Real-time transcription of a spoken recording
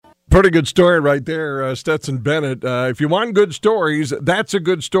Pretty good story right there, Stetson Bennett. If you want good stories, that's a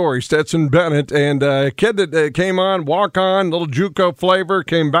good story, Stetson Bennett. And a kid that came on, walk-on, little JUCO flavor,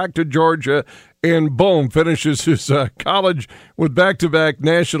 came back to Georgia, and boom, finishes his college with back-to-back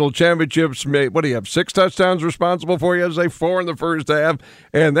national championships. What do you have, 6 touchdowns responsible for? You have to say 4 in the first half.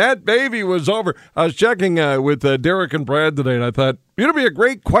 And that baby was over. I was checking with Derek and Brad today, and I thought, it'd be a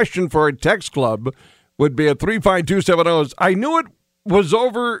great question for a text club, would be at 35270. I knew it was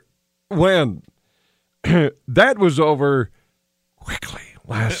over when that was over quickly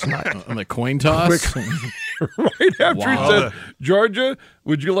last night. On the coin toss? Right after he said, Georgia,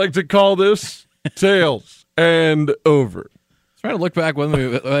 would you like to call this tails and over? Trying to look back when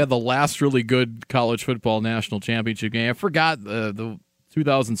we had the last really good college football national championship game. I forgot the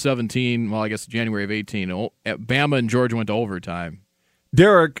 2017, well, I guess January of 18. Bama and Georgia went to overtime.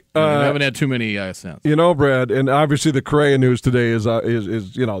 Derek, I haven't had too many since. You know, Brad, and obviously the Correa news today is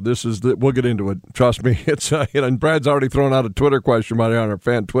this is we'll get into it. Trust me, it's and Brad's already thrown out a Twitter question on our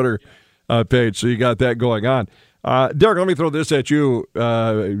fan Twitter page, so you got that going on. Derek, let me throw this at you.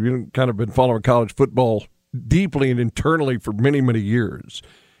 You've kind of been following college football deeply and internally for many, many years,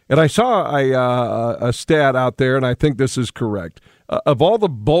 and I saw a stat out there, and I think this is correct. Of all the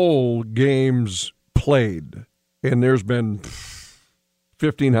bowl games played, and there's been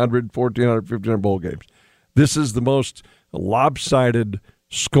 1,500, 1,400, 1,500 bowl games. This is the most lopsided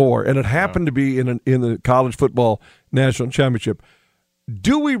score, and it happened to be in the college football national championship.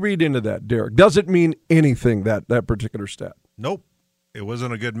 Do we read into that, Derek? Does it mean anything, that particular stat? Nope. It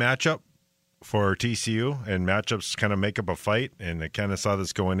wasn't a good matchup for TCU, and matchups kind of make up a fight, and I kind of saw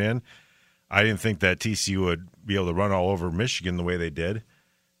this going in. I didn't think that TCU would be able to run all over Michigan the way they did.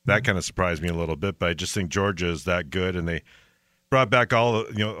 That kind of surprised me a little bit, but I just think Georgia is that good, and they brought back all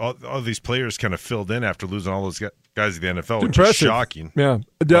these players kind of filled in after losing all those guys at the NFL, which is shocking. Yeah.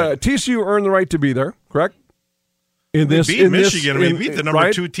 TCU earned the right to be there, correct? We beat Michigan. We beat the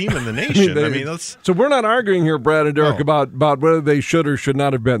number 2 team in the nation. So we're not arguing here, Brad and Derek, about whether they should or should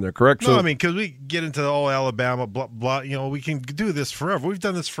not have been there, correct? No, because we get into Alabama, blah, blah. We can do this forever. We've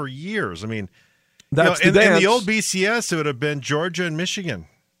done this for years. In the old BCS, it would have been Georgia and Michigan.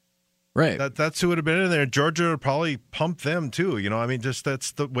 Right. That's who would have been in there. Georgia would probably pump them, too. Just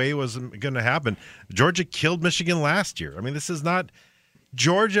that's the way it was going to happen. Georgia killed Michigan last year. This is not –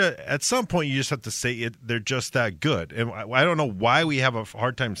 Georgia, at some point, you just have to say they're just that good. And I don't know why we have a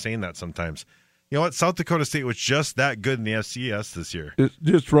hard time saying that sometimes. You know what? South Dakota State was just that good in the FCS this year. It's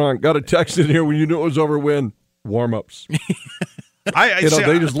just wrong. Got a text in here when you knew it was over when? Warm-ups. They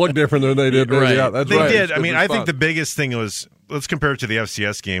just look different than they did. Right. Yeah, that's right. They did. I think the biggest thing was – let's compare it to the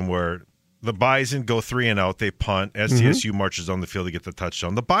FCS game where the Bison go 3 and out. They punt. SDSU marches on the field to get the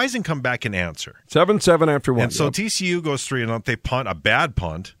touchdown. The Bison come back and answer. 7-7 after one. And so TCU goes 3 and out. They punt, a bad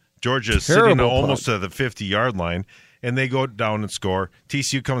punt. Georgia is sitting almost to the 50-yard line, and they go down and score.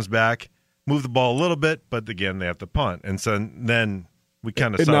 TCU comes back, move the ball a little bit, but again, they have to punt. And so then we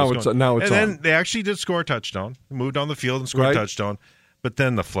kind of saw it going. Then they actually did score a touchdown. Moved on the field and scored a touchdown. But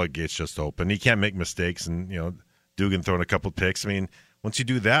then the floodgates just open. He can't make mistakes, and Dugan throwing a couple picks. Once you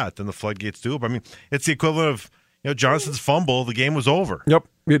do that, then the floodgates do open. It's the equivalent of Johnson's fumble. The game was over. Yep.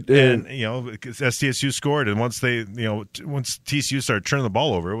 And SDSU scored, and once once TCU started turning the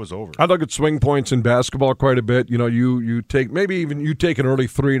ball over, it was over. I look at swing points in basketball quite a bit. You take an early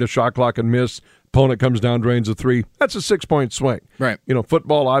 3 to shot clock and miss. Opponent comes down, drains a 3. That's a 6-point swing. Right.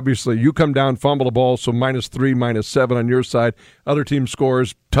 Football, obviously, you come down, fumble the ball, so -3, -7 on your side. Other team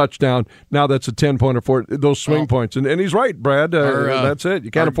scores, touchdown. Now that's a 10-point or 4. Those swing points. And he's right, Brad. That's it.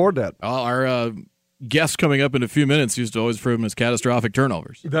 You can't afford that. Our guest coming up in a few minutes used to always refer to them as catastrophic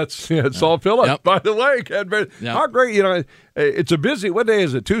turnovers. That's Saul Phillips, by the way. How great. It's a busy, what day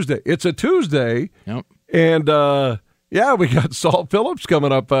is it? Tuesday. It's a Tuesday. Yep. And, we got Saul Phillips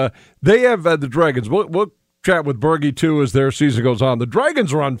coming up. They have the Dragons. We'll chat with Bergie, too, as their season goes on. The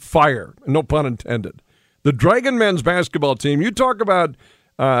Dragons are on fire, no pun intended. The Dragon men's basketball team, you talk about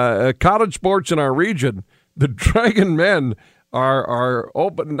college sports in our region, the Dragon men are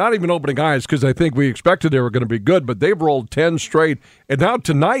open, not even opening eyes, because I think we expected they were going to be good, but they've rolled 10 straight. And now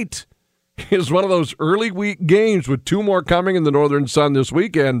tonight is one of those early week games with 2 more coming in the Northern Sun this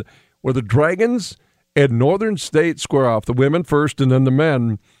weekend, where the Dragons and Northern State square off, the women first and then the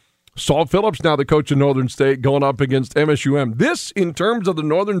men. Saul Phillips, now the coach of Northern State, going up against MSUM. This, in terms of the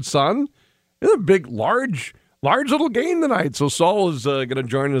Northern Sun, is a big, large little game tonight. So Saul is going to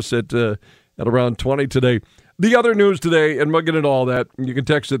join us at around 20 today. The other news today, and we'll get into all that. You can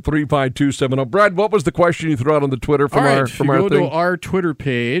text at 35270. Brad, what was the question you threw out on the Twitter from our thing? Go to our Twitter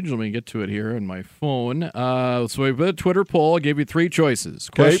page. Let me get to it here on my phone. So we put a Twitter poll. I gave you 3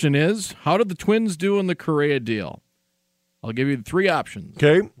 choices. Okay. Question is, how did the Twins do in the Correa deal? I'll give you 3 options.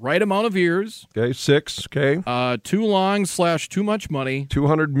 Okay. Right amount of years. Okay, 6. Okay. Too long / too much money.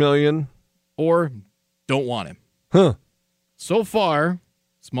 $200 million. Or don't want him. Huh. So far,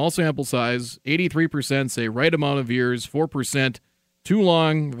 small sample size, 83% say right amount of years, 4% too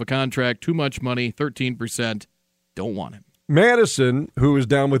long of a contract, too much money, 13% don't want him. Madison, who is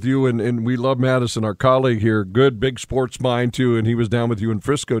down with you, and we love Madison, our colleague here, good, big sports mind, too, and he was down with you in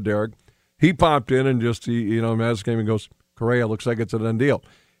Frisco, Derek. He popped in and Madison came and goes, Correa, looks like it's a done deal.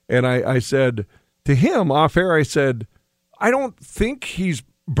 And I said to him off air, I said, I don't think he's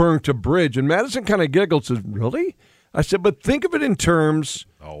burnt a bridge. And Madison kind of giggled, says, really? I said, but think of it in terms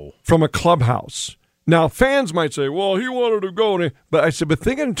from a clubhouse. Now, fans might say, well, he wanted to go. But I said, but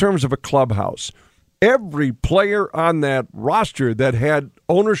think in terms of a clubhouse. Every player on that roster that had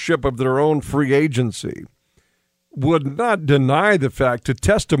ownership of their own free agency would not deny the fact to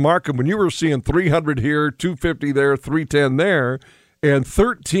test a market when you were seeing 300 here, 250 there, 310 there, and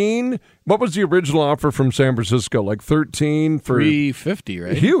 13. What was the original offer from San Francisco? Like 13 for 350,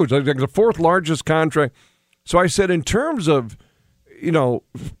 right? Huge, like the 4th largest contract. So I said, in terms of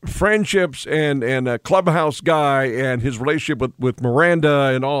friendships and a clubhouse guy and his relationship with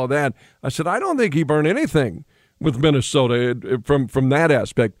Miranda and all of that, I said, I don't think he burned anything with Minnesota from that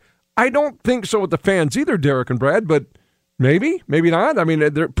aspect. I don't think so with the fans either, Derek and Brad, but maybe not. I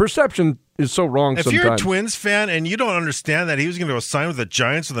mean, their perception is so wrong if sometimes. You're a Twins fan and you don't understand that he was going to go sign with the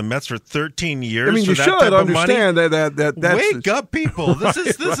Giants or the Mets for 13 years, I mean, you for that should type understand of money, that's wake up, people. This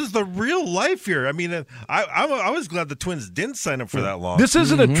right, is the real life here. I mean, I was glad the Twins didn't sign up for that long. This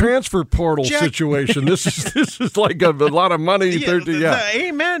isn't a transfer portal situation. This is like a lot of money.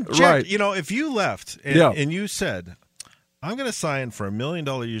 Amen. Jack, right. If you left and you said, I'm going to sign for $1 million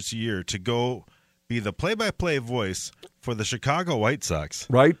a year to go be the play-by-play voice for the Chicago White Sox.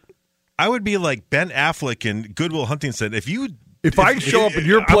 Right. I would be like Ben Affleck in Good Will Hunting said, if I show up at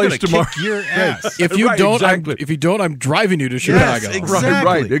your place tomorrow, kick your ass. If you don't, I'm driving you to Chicago. Yes,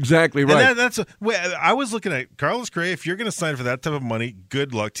 exactly. Exactly right. And I was looking at Carlos Correa. If you're going to sign for that type of money,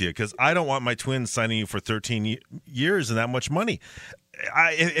 good luck to you, because I don't want my Twins signing you for 13 years and that much money.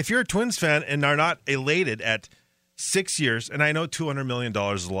 If you're a Twins fan and are not elated at 6 years, and I know $200 million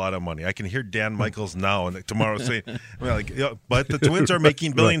is a lot of money. I can hear Dan Michaels now and tomorrow saying, but the Twins are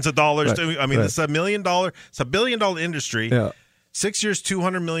making billions of dollars. Right. I mean, it's $1 billion industry. Yeah. 6 years,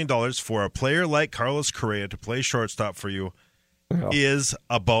 $200 million for a player like Carlos Correa to play shortstop for you is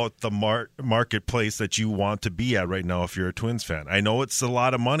about the marketplace that you want to be at right now if you're a Twins fan. I know it's a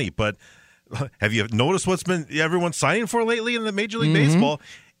lot of money, but have you noticed what's been everyone signing for lately in the Major League Baseball?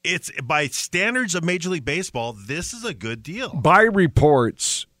 It's by standards of Major League Baseball, this is a good deal. By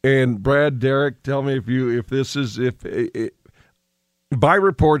reports, and Brad, Derek, tell me by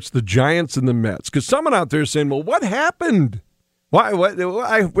reports, the Giants and the Mets, because someone out there is saying, well, what happened? Why?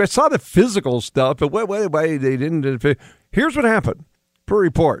 I saw the physical stuff, but why they didn't? Here's what happened, per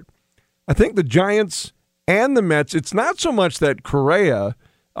report. I think the Giants and the Mets, it's not so much that Correa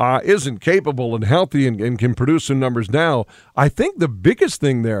isn't capable and healthy and can produce some numbers now. I think the biggest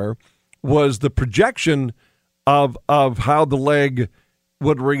thing there was the projection of how the leg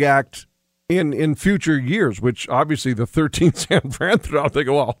would react in future years, which obviously the 13 San Fran threw out. They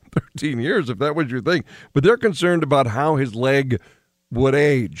go, well, 13 years, if that was your thing. But they're concerned about how his leg would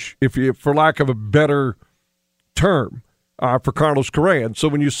age, for lack of a better term. For Carlos Correa. And so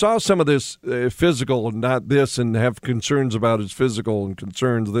when you saw some of this physical and not this and have concerns about his physical and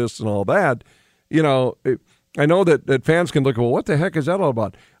concerns this and all that, I know that fans can look, well, what the heck is that all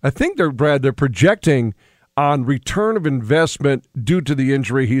about? I think they're projecting on return of investment due to the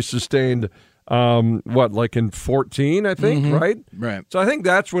injury he sustained, like in 14, I think, right? Right. So I think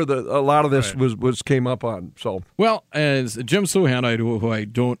that's where a lot of this was came up on. So well, as Jim Souhan, who I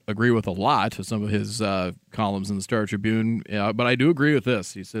don't agree with a lot of some of his columns in the Star Tribune, but I do agree with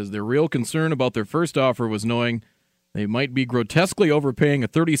this. He says their real concern about their first offer was knowing they might be grotesquely overpaying a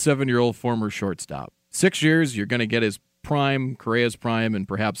 37-year-old former shortstop. 6 years, you're going to get his prime, Correa's prime, and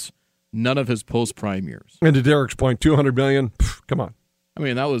perhaps none of his post-prime years. And to Derek's point, $200 million, come on. I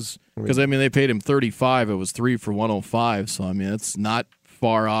mean, that was because they paid him $35. It was 3 for $105. So I mean, it's not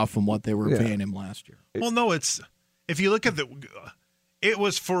far off from what they were paying him last year. Well, no, it's if you look at it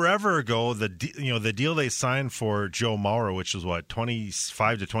was forever ago. The deal they signed for Joe Mauer, which was what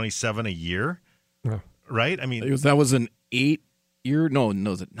 25 to 27 a year, right? I mean, that was an 8 year. No,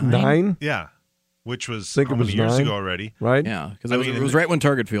 is it 9? 9? Yeah. which was think how it was many years 9, ago already. right? Yeah, because it was right when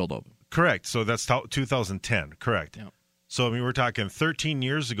Target Field opened. Correct. So that's 2010. Correct. Yeah. So, I mean, we're talking 13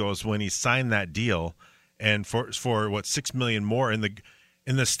 years ago is when he signed that deal, and for what, $6 million more in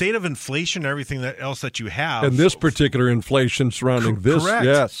the state of inflation, everything else that you have, And this particular inflation surrounding this, correct.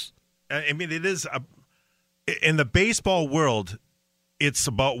 yes. I mean, it is in the baseball world, it's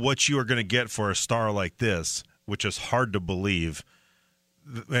about what you are going to get for a star like this, which is hard to believe.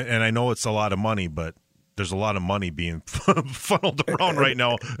 And I know it's a lot of money, but there's a lot of money being funneled around right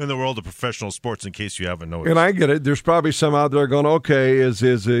now in the world of professional sports, in case you haven't noticed. And I get it. There's probably some out there going, okay, is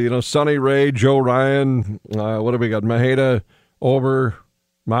Sonny Ray, Joe Ryan, what have we got? Maheda, Ober,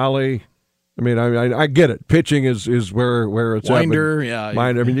 Molly. I mean, I get it. Pitching is where it's Winder, at. yeah.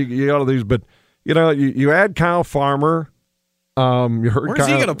 Winder. I mean, you got all these, but, you add Kyle Farmer. You heard Where's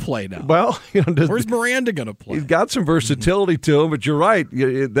he going to play now? Well, where's Miranda going to play? He's got some versatility to him, but you're right.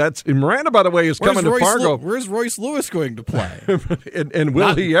 That's Miranda, by the way, is coming to Fargo. Where's Royce Lewis going to play? and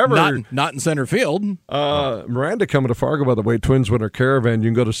will he ever? Not in center field. Miranda coming to Fargo, by the way, Twins Winter Caravan. You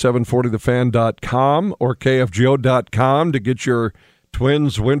can go to 740thefan.com or kfgo.com to get your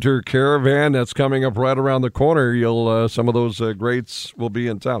Twins Winter Caravan. That's coming up right around the corner. Some of those greats will be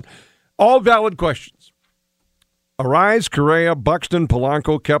in town. All valid questions. Arise, Correa, Buxton,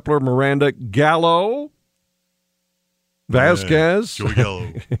 Polanco, Kepler, Miranda, Gallo, Vasquez. Joey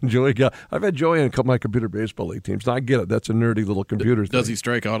Gallo. Joey Gallo. I've had Joey in a couple of my computer baseball league teams. Now, I get it. That's a nerdy little computer thing. Does he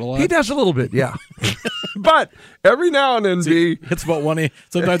strike out a lot? He does a little bit, yeah. But every now and then, hits about one.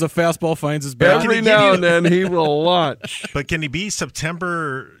 Sometimes a fastball finds his bat. Every now and then he will launch. But can he be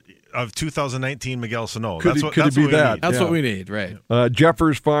September of 2019 Miguel Sano? Could he be that? That's what we need, right?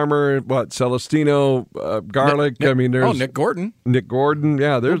 Jeffers, Farmer, Celestino, Garlic. There's Nick Gordon. Nick Gordon,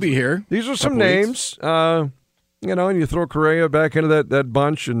 yeah. He'll be here. These are some names. And you throw Correa back into that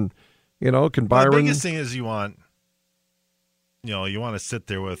bunch, and can Byron. The biggest thing is you want to sit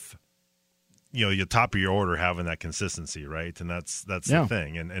there with, your top of your order having that consistency, right? And that's the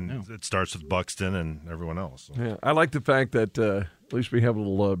thing, and it starts with Buxton and everyone else. So. Yeah, I like the fact that at least we have a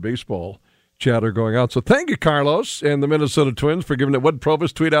little baseball chatter going on. So thank you, Carlos and the Minnesota Twins, for giving it. What did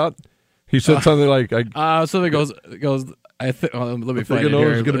Provis tweet out? He said something like, something goes. Let me find it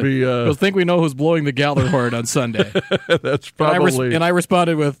here. It's going to be. Think we know who's blowing the Galler horn on Sunday. That's probably. And I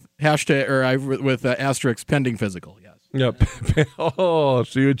responded with with asterisk pending physical. Yes. Yep. Oh,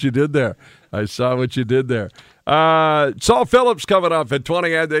 see what you did there. I saw what you did there. Saul Phillips coming up at 20.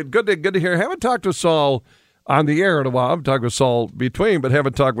 Good to hear. Haven't talked to Saul on the air in a while. I've talked with Saul between, but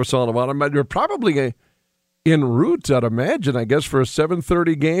haven't talked with Saul in a while. You're probably en route, I'd imagine, I guess, for a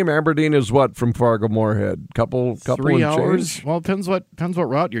 7:30 game. Aberdeen is what from Fargo Moorhead? Couple 3 hours. Change? Well, it depends what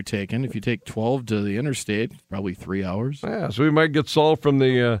route you're taking. If you take 12 to the interstate, probably 3 hours. Yeah, so we might get Saul from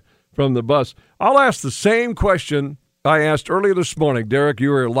the bus. I'll ask the same question I asked earlier this morning. Derek, you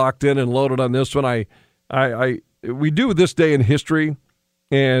were locked in and loaded on this one. We do this day in history,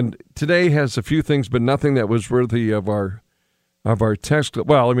 and today has a few things, but nothing that was worthy of our text.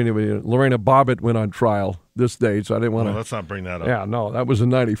 Well, Lorena Bobbitt went on trial this day, so I didn't want to. Let's not bring that up. Yeah, no, that was in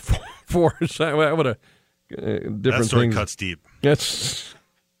 '94. So that would have different that story things. Cuts deep. That's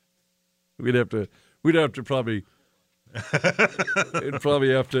we'd have to probably. It'd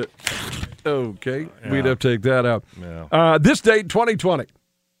probably have to. Okay, yeah. We'd have to take that out. Yeah. This date, 2020.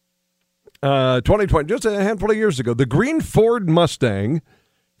 2020, just a handful of years ago, the green Ford Mustang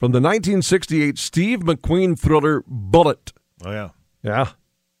from the 1968 Steve McQueen thriller Bullet. Oh, yeah. Yeah.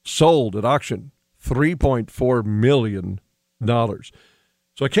 Sold at auction, $3.4 million.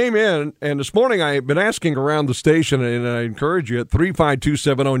 So I came in, and this morning I've been asking around the station, and I encourage you at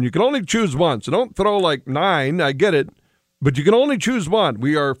 35270, and you can only choose one. So don't throw like 9, I get it, but you can only choose one.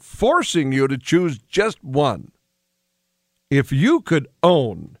 We are forcing you to choose just one. If you could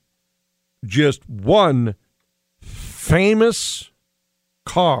own just one famous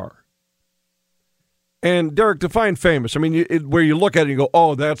car, and Derek, define famous. Where you look at it and you go,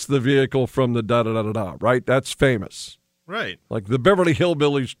 oh, that's the vehicle from the da-da-da-da-da, right? That's famous. Right. Like the Beverly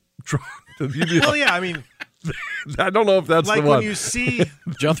Hillbillies truck. Well, yeah, I don't know if that's like the one. When you see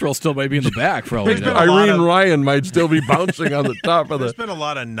Jethro still might be in the back, probably. Irene Ryan might still be bouncing on the top of There's been a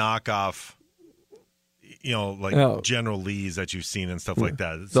lot of knockoff, General Lee's that you've seen and stuff like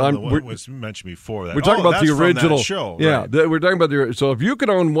that. So what was mentioned before. That we're talking about the original show. Yeah, right. We're talking about so if you could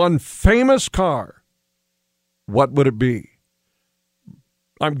own one famous car, what would it be?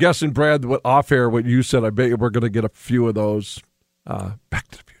 I'm guessing, Brad, off air, what you said, I bet you we're going to get a few of those. Back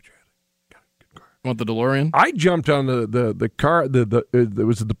to the Future. Good car. Want the DeLorean? I jumped on the car. It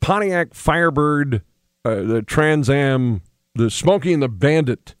was the Pontiac Firebird, the Trans Am, the Smokey and the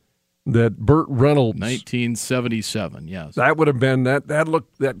Bandit that Burt Reynolds, 1977. Yes, that would have been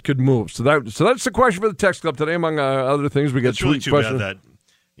that could move. So that's the question for the text club today. Among other things, we got it's really tweet too questions. bad that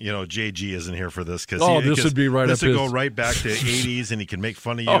JG isn't here for this because this would be right this up would his... go right back to 80s and he can make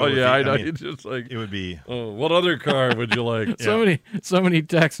fun of you. Oh yeah, I know. mean, just like it would be. Oh, what other car would you like? So many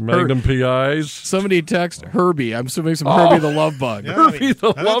texts. Magnum PIs. Somebody text Herbie. I'm assuming some Herbie the Love Bug. Yeah, Herbie the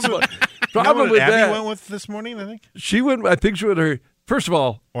Love Bug. Problem with Abby that, went with this morning. I think she went. I think she went. Her first of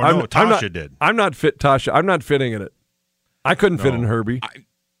all, Tasha did. I'm not fit. Tasha, I'm not fitting in it. I couldn't fit in Herbie.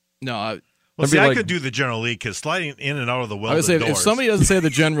 Well, see, I could do the General League because sliding in and out of the welded I would say doors. if somebody doesn't say the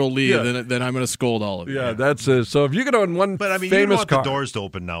General League, Yeah. then I'm going to scold all of you. Yeah, that's it. So if you could own one But I mean, famous you'd want car, the doors to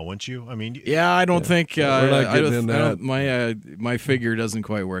open now, wouldn't you? I mean, Yeah, I don't think We're not getting in that. my figure doesn't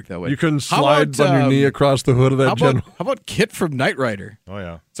quite work that way. you couldn't How slide about, on your knee across the hood of that How General. about Kit from Knight Rider? oh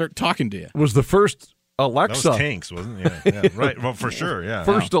yeah, Start talking to you. Was the first that Alexa, was Tanks, wasn't it? Yeah, right. Well, for sure, yeah.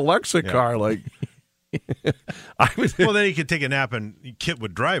 first Alexa car? Like, I would. Well, then you could take a nap and Kit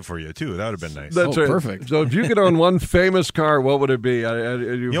would drive for you too. That would have been nice. That's Oh, right. perfect. So if you could own one famous car, what would it be?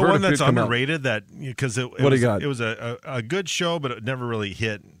 You know, one that's underrated what do you got? It was a good show, but it never really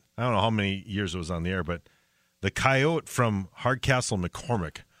hit. I don't know how many years it was on the air, but the Coyote from Hardcastle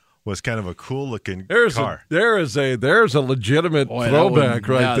McCormick was kind of a cool looking car. There's a legitimate throwback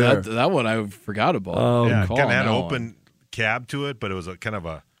right there. That one I forgot about. Yeah, Call kind of had an now. open cab to it, but it was a kind of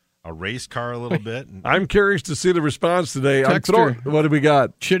a race car a little bit. I'm curious to see the response today. Texter. What do we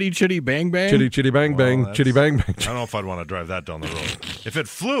got? Chitty Chitty Bang Bang. Chitty Chitty Bang Bang. that's- Chitty Bang Bang. I don't know if I'd want to drive that down the road. If it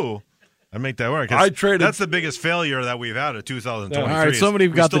flew, I'd make that work. I traded- That's the biggest failure that we've had at 2023. All right, somebody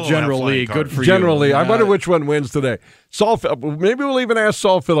We got still the don't have General flying League. cars. Good for you. Generally, I wonder Yeah. which one wins today. Maybe we'll even ask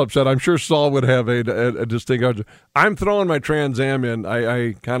Saul Phillips that. I'm sure Saul would have a distinct answer. I'm throwing my Trans Am in.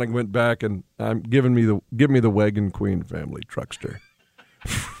 I kind of went back and I'm give me the Wagon Queen family truckster.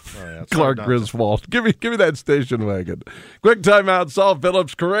 Oh, yeah, it's Clark hard not to- Griswold. Give me that station wagon. Quick timeout. Saul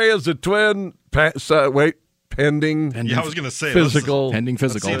Phillips. Correa's a twin. Pending. Yeah, I was going to say Physical. Pending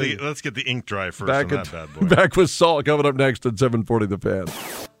physical. Let's get the ink dry first Back on at- that bad boy. Back with Saul coming up next at 7:40 The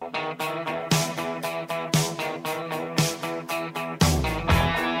Fan.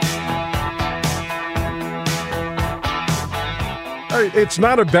 All right, it's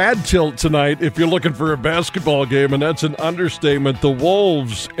not a bad tilt tonight if you're looking for a basketball game, and that's an understatement. The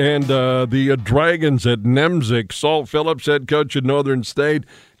Wolves and the Dragons at Nemzik. Saul Phillips, head coach at Northern State,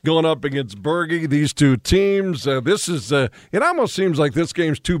 going up against Berge. These two teams. This is. It almost seems like this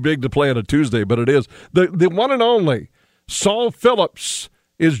game's too big to play on a Tuesday, but it is. The one and only Saul Phillips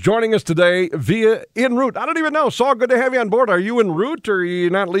is joining us today via en route. I don't even know. Saul, good to have you on board. Are you en route or are you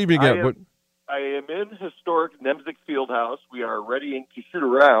not leaving yet? I am in historic Nemzik Fieldhouse. We are readying to shoot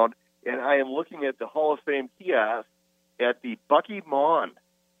around, and I am looking at the Hall of Fame kiosk at the Bucky Mon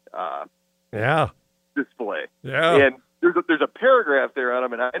Yeah. display. Yeah. And there's a paragraph there on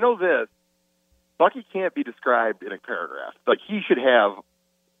him, and I know this. Bucky can't be described in a paragraph. Like, it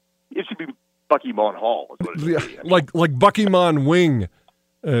should be Bucky Mon Hall. Is what it should Yeah, be. like Bucky Mon Wing.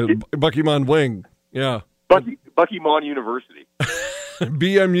 Bucky Mon Wing. Yeah. Bucky Mon University.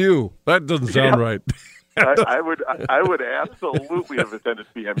 BMU. That doesn't sound right. I would absolutely have attended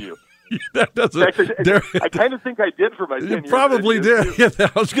BMU. That doesn't. Actually, I kind of think I did for my 10 You years. probably Too. did. Yeah,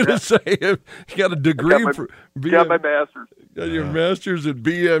 I was going to say, you got a degree for Got my master's. Got your master's at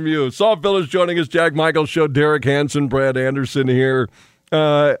BMU. Saul Phillips joining us. Jack Michael Show. Derek Hansen, Brad Anderson here.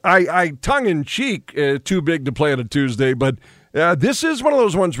 I tongue in cheek, too big to play on a Tuesday, but this is one of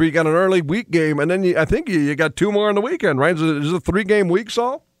those ones where you got an early week game, and then I think you got two more on the weekend, right? Is it a 3-game week,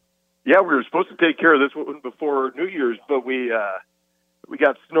 Saul? Yeah, we were supposed to take care of this one before New Year's, but we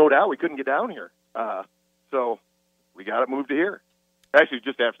got snowed out. We couldn't get down here, so we got it moved to here. Actually,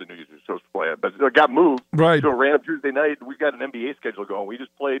 just after the New Year's, we were supposed to play it, but it got moved. Right. So it ran up Tuesday night. We got an NBA schedule going. We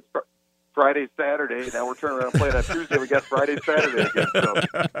just played Friday, Saturday. Now we're turning around and playing on Tuesday. We got Friday, Saturday again. So.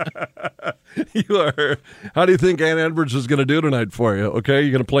 You are. How do you think Ann Edwards is going to do tonight for you? Okay,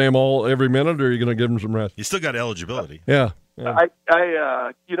 you going to play him all every minute, or are you going to give him some rest? You still got eligibility. Yeah. I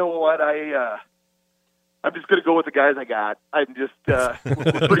you know what? I'm just going to go with the guys I got. I'm just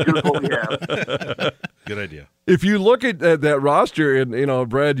we're pretty good with what we have. Good idea. If you look at that roster, and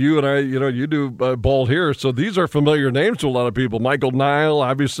Brad, you and I, you do ball here, so these are familiar names to a lot of people. Michael Nile,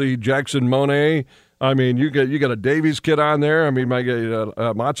 obviously Jackson Monet. I mean, you got a Davies kid on there. I mean,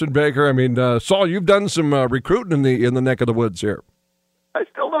 Motzenbaker. I mean, Saul, you've done some recruiting in the neck of the woods here. I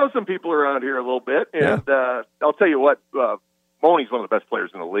still know some people around here a little bit, and I'll tell you what, Money's one of the best players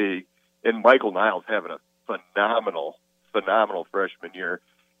in the league, and Michael Niles having a phenomenal freshman year.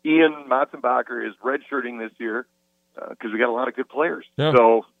 Ian Motzenbacher is redshirting this year because we got a lot of good players. Yeah.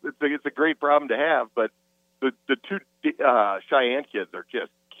 So it's it's a great problem to have. But the two Cheyenne kids are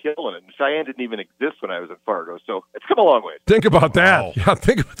just killing it. And Cheyenne didn't even exist when I was in Fargo, so it's come a long way. Think about that. Wow. Yeah,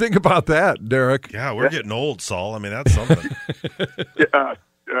 think about that, Derek. Yeah, we're getting old, Saul. I mean, that's something.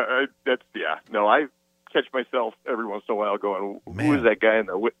 No, I catch myself every once in a while going, "Who Man. is that guy in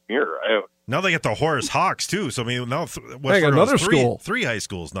the mirror?" Now they get the Horace Hawks too. So I mean, now West Hey, Fargo another has school. three high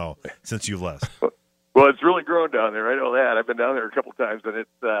schools now since you left. Well, it's really grown down there. I know that. I've been down there a couple times, and it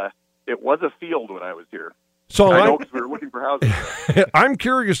was a field when I was here. So I know because we were looking for houses. I'm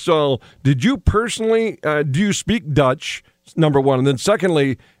curious, Saul, did you personally, do you speak Dutch, number one? And then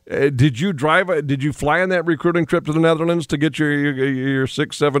secondly, did you fly on that recruiting trip to the Netherlands to get your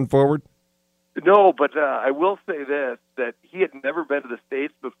 6'7" forward? No, but I will say this, that he had never been to the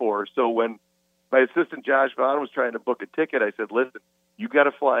States before. So when my assistant Josh Vaughn was trying to book a ticket, I said, listen, you got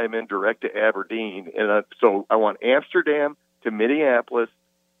to fly him in direct to Aberdeen. And so I want Amsterdam to Minneapolis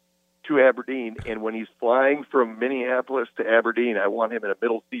to Aberdeen. And when he's flying from Minneapolis to Aberdeen, I want him in a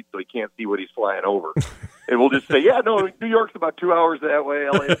middle seat so he can't see what he's flying over. And we'll just say, yeah, no, New York's about 2 hours that way.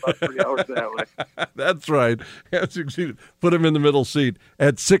 LA about 3 hours that way. That's right. Put him in the middle seat.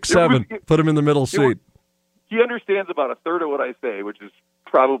 At 6'7", put him in the middle seat. He understands about a third of what I say, which is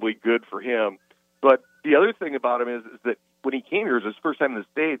probably good for him. But the other thing about him is that when he came here, it was his first time in the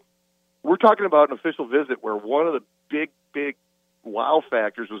States. We're talking about an official visit where one of the big wow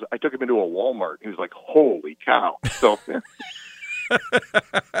factors was I took him into a Walmart. He was like, holy cow. So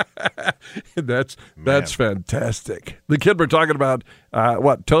that's fantastic. The kid we're talking about,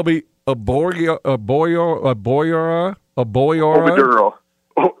 Toby Obaduro.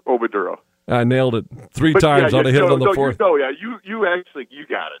 I nailed it 3 times. I'd have hit it on the fourth. You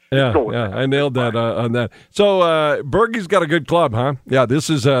got it. Yeah, I nailed that on that. So Bergey's got a good club, huh? Yeah, this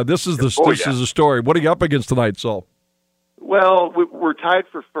is the story. What are you up against tonight, Saul? Well, we're tied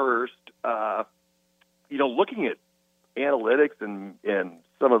for first. Looking at analytics and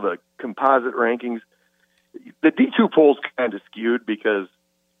some of the composite rankings, the D2 poll's kind of skewed because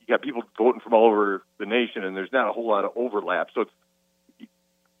you got people voting from all over the nation, and there's not a whole lot of overlap. So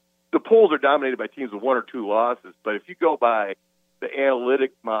the polls are dominated by teams with 1 or 2 losses. But if you go by the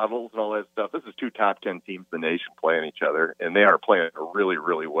analytic models and all that stuff, this is 2 top 10 teams in the nation playing each other, and they are playing really,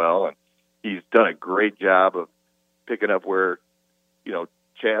 really well. And he's done a great job of picking up where,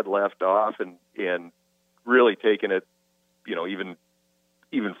 Chad left off and really taking it, even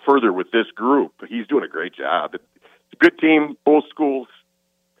further with this group. He's doing a great job. It's a good team. Both schools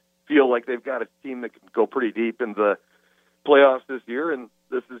feel like they've got a team that can go pretty deep in the playoffs this year, and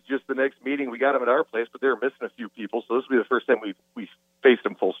this is just the next meeting. We got them at our place, but they're missing a few people, so this will be the first time we faced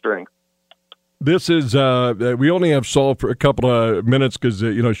them full strength. This is we only have Saul for a couple of minutes because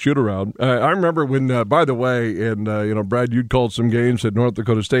shoot around. I remember when, by the way, and Brad, you'd called some games at North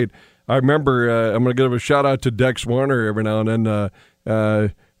Dakota State. I remember I'm going to give a shout out to Dex Warner every now and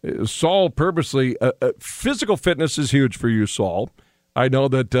then. Saul purposely physical fitness is huge for you, Saul. I know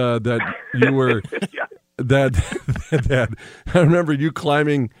that you were that I remember you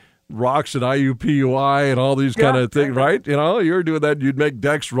climbing rocks at IUPUI and all these kind of things, right? You were doing that. You'd make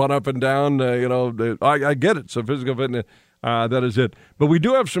Dex run up and down. I get it. So physical fitness, that is it. But we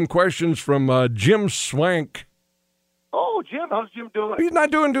do have some questions from Jim Swank. Oh, Jim, how's Jim doing? He's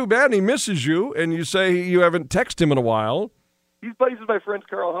not doing too bad. He misses you, and you say you haven't texted him in a while. He's plays with my friend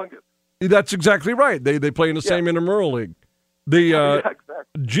Carl Hungus. That's exactly right. They play in the same intramural league. Exactly.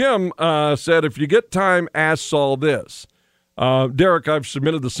 Jim said, if you get time, ask Saul this. Derek, I've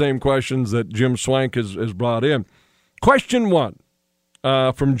submitted the same questions that Jim Swank has brought in. Question 1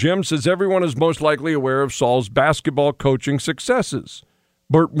 from Jim says, everyone is most likely aware of Saul's basketball coaching successes.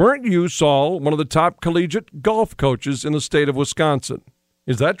 But weren't you, Saul, one of the top collegiate golf coaches in the state of Wisconsin?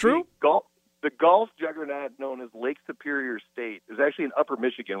 Is that true? The golf juggernaut known as Lake Superior State is actually in Upper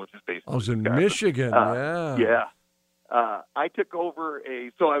Michigan, which is based in Wisconsin. Michigan, yeah. Yeah. I took over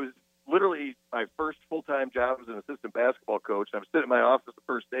so I was literally, my first full-time job as an assistant basketball coach. I was sitting in my office the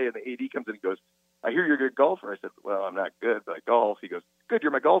first day, and the AD comes in and goes, I hear you're a good golfer. I said, well, I'm not good, but I golf. He goes, good,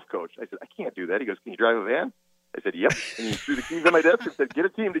 you're my golf coach. I said, I can't do that. He goes, can you drive a van? I said, yep. And he threw the keys on my desk and said, get a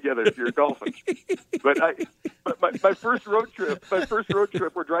team together if you're golfing. But my first road trip,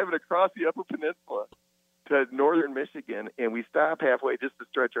 we're driving across the Upper Peninsula to northern Michigan, and we stop halfway just to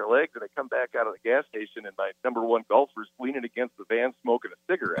stretch our legs, and I come back out of the gas station, and my number one golfer's leaning against the van smoking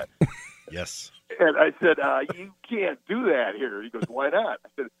a cigarette. Yes. And I said, you can't do that here. He goes, why not? I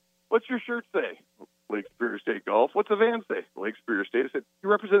said, what's your shirt say? Lake Superior State Golf. What's the van say? Lake Superior State. I said, you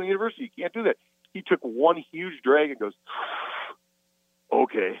represent the university. You can't do that. He took one huge drag and goes,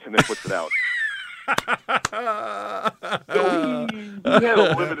 okay, and then puts it out. So he had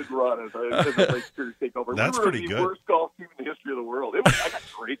a limited run as a Lake Superior takeover. That's we were pretty the good. worst golf team in the history of the world. I got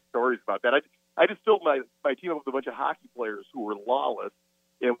great stories about that. I just filled my team up with a bunch of hockey players who were lawless,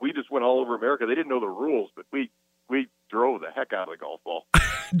 and we just went all over America. They didn't know the rules, but we drove the heck out of the golf ball.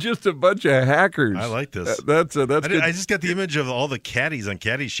 Just a bunch of hackers. I like this. That's good. I just got the image of all the caddies on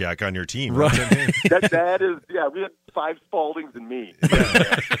Caddyshack on your team. Right. That is, yeah, we had 5 Spaldings and me.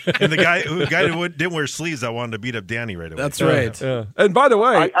 And the guy who didn't wear sleeves, I wanted to beat up Danny right away. That's right. Yeah. And by the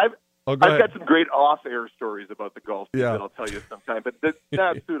way, I've go ahead. got some great off-air stories about the golf team that I'll tell you sometime, but that's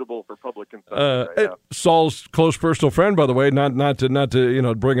not suitable for public consumption right now. Saul's close personal friend, by the way, not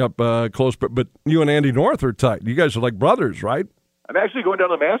to bring up close, but you and Andy North are tight. You guys are like brothers, right? I'm actually going down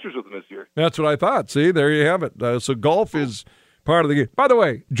to the Masters with him this year. That's what I thought. See, there you have it. So golf is part of the game. By the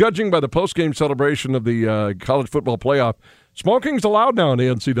way, judging by the post-game celebration of the college football playoff, smoking's allowed now in the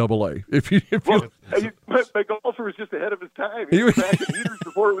NCAA. My golfer was just ahead of his time. He was cracking heaters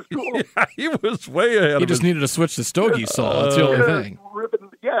before it was cool. Yeah, he was way ahead. He just needed to switch to Stogie, Saul. That's the only thing.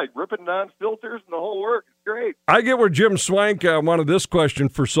 Ripping non-filters and the whole work. It's great. I get where Jim Swank wanted this question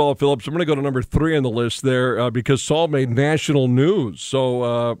for Saul Phillips. I'm going to go to number 3 on the list there because Saul made national news.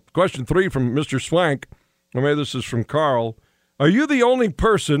 So question 3 from Mr. Swank, or maybe this is from Carl. Are you the only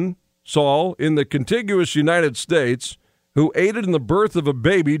person, Saul, in the contiguous United States who aided in the birth of a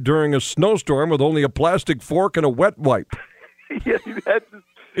baby during a snowstorm with only a plastic fork and a wet wipe? Yeah, that's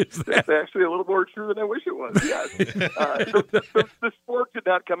actually a little more true than I wish it was. Yes. The fork did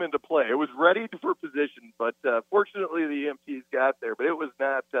not come into play. It was ready for position, but fortunately the EMTs got there. But it was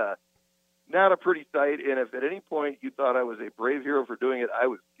not a pretty sight. And if at any point you thought I was a brave hero for doing it, I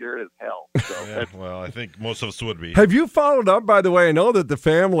was scared as hell. So Yeah, well, I think most of us would be. Have you followed up, by the way? I know that the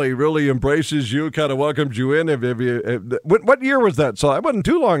family really embraces you, kind of welcomes you in. What year was that? So that wasn't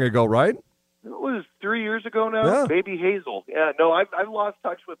too long ago, right? it was 3 years ago now. Yeah. Baby Hazel. Yeah, no, I've lost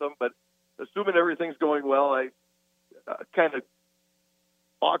touch with them, but assuming everything's going well, I kind of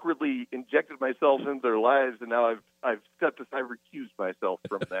awkwardly injected myself into their lives, and now I've recused myself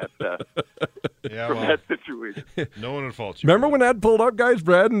from that that situation. No one would fault you. Remember when that pulled up, guys,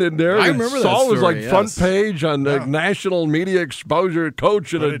 Brad and there? I remember that Saul was story, like front yes. page on the national media exposure.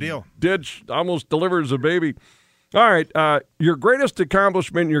 Coach in What a a deal. ditch almost delivers a baby. All right, your greatest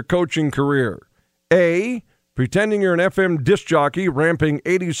accomplishment in your coaching career: A, pretending you're an FM disc jockey, ramping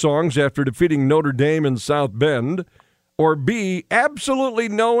 80 songs after defeating Notre Dame in South Bend. Or B, absolutely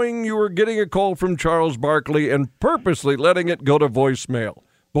knowing you were getting a call from Charles Barkley and purposely letting it go to voicemail.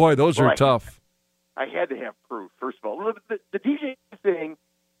 Boy, those are tough. I had to have proof, first of all. The DJ thing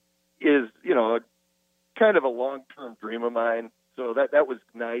is, kind of a long-term dream of mine, so that was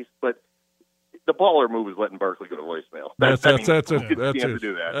nice. But the baller move is letting Barkley go to voicemail. That's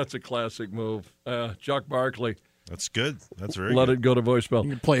a classic move. Chuck Barkley. That's good. That's very Let good. it go to voicemail. You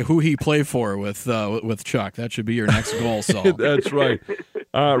can play who he play for with Chuck. That should be your next goal, Saul. That's right.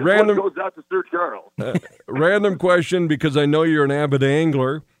 Random goes out to Sir Charles. Random question, because I know you're an avid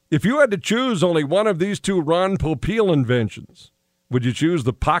angler. If you had to choose only one of these two Ron Popeil inventions, would you choose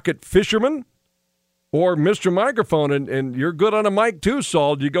the pocket fisherman or Mr. Microphone? And you're good on a mic too,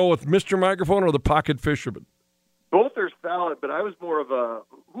 Saul. Do you go with Mr. Microphone or the pocket fisherman? Both are solid, but I was more of a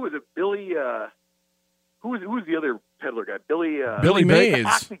who was it? Billy. Who's the other peddler guy? Billy Mays.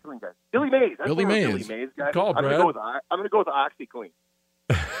 OxyClean guy. Billy Mays. Billy Mays. Billy Mays guy. Call, I'm Brad. going to go with OxyClean.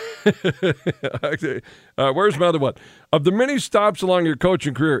 Okay. Where's my other one? Of the many stops along your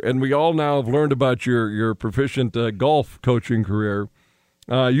coaching career, and we all now have learned about your proficient golf coaching career,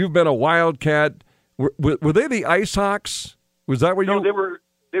 you've been a Wildcat. Were they the Ice Hawks? Was that what you? No, they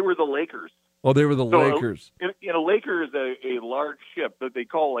were the Lakers. Oh, they were the Lakers. A Laker is a large ship that they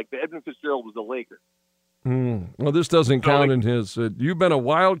call, like the Edmund Fitzgerald was a Laker. Well, this doesn't count in his. You've been a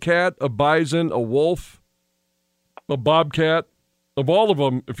Wildcat, a Bison, a Wolf, a Bobcat. Of all of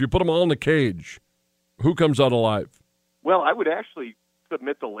them, if you put them all in the cage, who comes out alive? Well, I would actually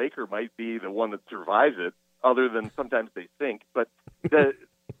submit the Laker might be the one that survives it, other than sometimes they sink. But it's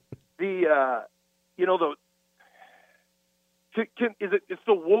the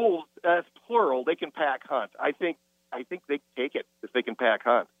Wolves as plural. They can pack hunt. I think they take it if they can pack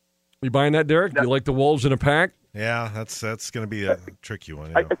hunt. You buying that, Derek? Do you like the Wolves in a pack? Yeah, that's going to be a tricky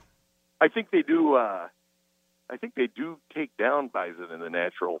one. Yeah. I think they do. I think they do take down bison in the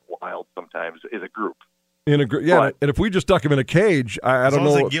natural wild sometimes as a group. Yeah. And if we just stuck him in a cage, I don't know.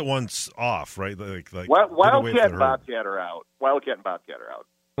 As long as they get one off, right? Wildcat and Bobcat are out. Wildcat and Bobcat are out.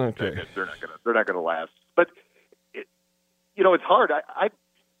 Okay. They're not gonna last. But it's hard.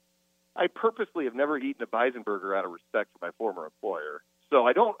 I purposely have never eaten a bison burger out of respect for my former employer. So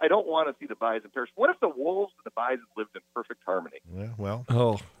I don't want to see the Bison perish. What if the Wolves and the Bison lived in perfect harmony? Yeah, well.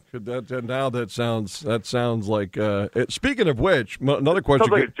 Oh, now that sounds like. Speaking of which, another question.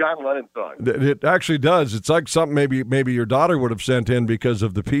 Sounds like a John Lennon song. It actually does. It's like something maybe your daughter would have sent in because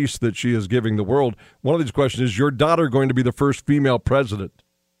of the peace that she is giving the world. One of these questions is: your daughter going to be the first female president?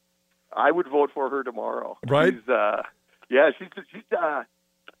 I would vote for her tomorrow. Right? She's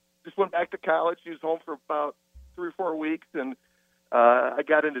just went back to college. She was home for about 3 or 4 weeks, and I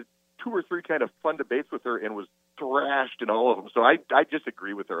got into 2 or 3 kind of fun debates with her and was thrashed in all of them. So I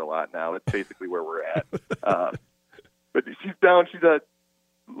disagree with her a lot now. That's basically where we're at. But she's down. She's a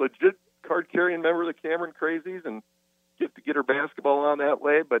legit card-carrying member of the Cameron Crazies and gets to get her basketball on that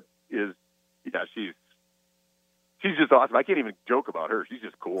way, but she's just awesome. I can't even joke about her. She's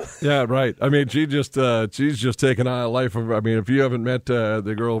just cool. Yeah, right. I mean, she's just taken on a life of. I mean, if you haven't met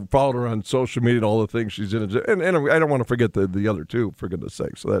the girl, followed her on social media and all the things she's in, and I don't want to forget the other two, for goodness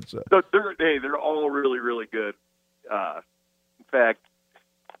sake. So that's. So they're all really, really good. In fact,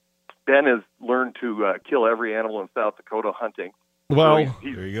 Ben has learned to kill every animal in South Dakota hunting. Well, so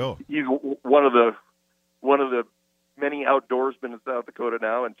there you go. He's one of the many outdoorsmen in South Dakota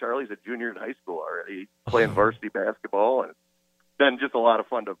now, and Charlie's a junior in high school already, playing varsity basketball, and it's been just a lot of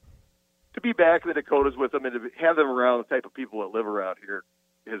fun to be back in the Dakotas with them and to have them around the type of people that live around here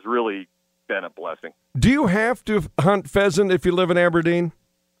has really been a blessing. Do you have to hunt pheasant if you live in Aberdeen?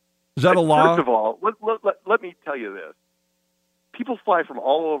 Is that a law? First of all, let me tell you this. People fly from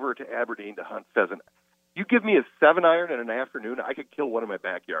all over to Aberdeen to hunt pheasant. You give me a 7-iron in an afternoon, I could kill one in my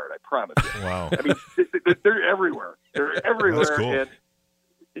backyard. I promise you. Wow. I mean, they're everywhere. They're everywhere. That's cool. And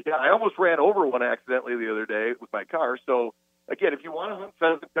I almost ran over one accidentally the other day with my car. So, again, if you want to hunt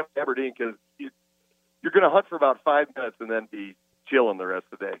pheasant, come to Aberdeen because you're going to hunt for about 5 minutes and then be chilling the rest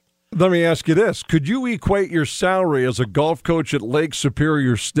of the day. Let me ask you this. Could you equate your salary as a golf coach at Lake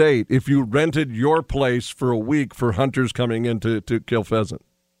Superior State if you rented your place for a week for hunters coming in to kill pheasant?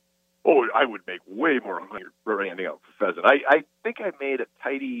 Oh, I would make way more money renting out for pheasant. I think I made a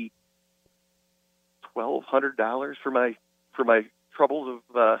tidy $1,200 for my troubles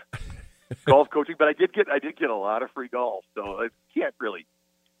of golf coaching, but I did get a lot of free golf, so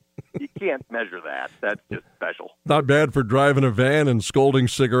you can't measure that. That's just special. Not bad for driving a van and scolding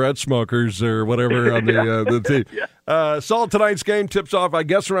cigarette smokers or whatever on the team. Yeah. Salt, tonight's game tips off, I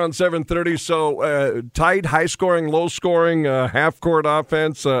guess, around 7:30. So tight, high scoring, low scoring, half court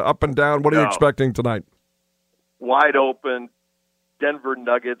offense, up and down. What are you expecting tonight? Wide open, Denver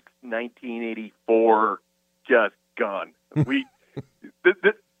Nuggets, 1984, just gone.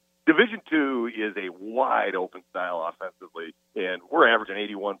 Division II is a wide open style offensively, and we're averaging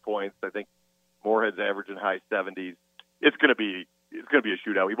 81 points. I think Moorhead's averaging high 70s. It's going to be a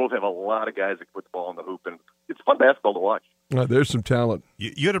shootout. We both have a lot of guys that can put the ball in the hoop, and it's fun basketball to watch. There's some talent.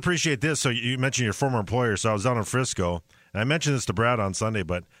 You'd appreciate this. So you mentioned your former employer. So I was down in Frisco, and I mentioned this to Brad on Sunday,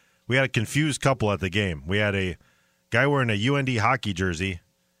 but we had a confused couple at the game. We had a guy wearing a UND hockey jersey,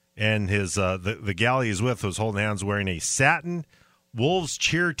 and his the gal he's with was holding hands wearing a satin Wolves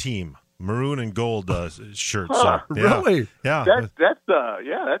cheer team maroon and gold shirt. Huh, so, yeah, really? Yeah. That's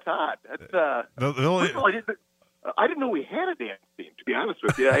hot. That's I didn't know we had a dance team, to be honest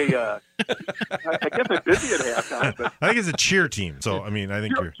with you. I guess I'm busy at halftime, but I think it's a cheer team. So I mean, I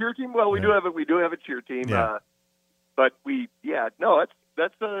think cheer team. Well, we do have a cheer team. Yeah. But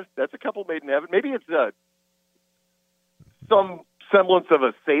that's a couple made in heaven. Maybe it's some semblance of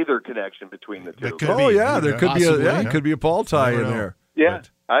a Sather connection between the two. There could be a Paul tie in there. Yeah,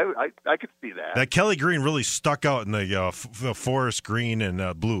 I could see that. That Kelly green really stuck out in the forest green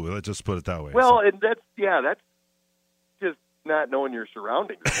and blue. Let's just put it that way. Well, and that's just not knowing your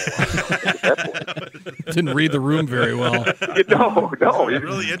surroundings. Didn't read the room very well. No. It's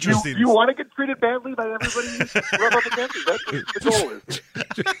really interesting. You want to get treated badly by everybody you rub up against? That's what the goal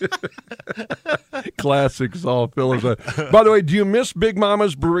is. Classic Saul Phillips. By the way, do you miss Big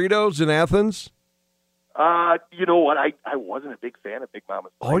Mama's burritos in Athens? You know what? I wasn't a big fan of Big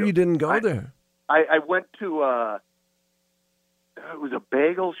Mama's burritos. Oh, you didn't go there? I went to it was a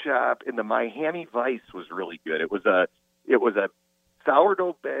bagel shop, and the Miami Vice was really good. It was a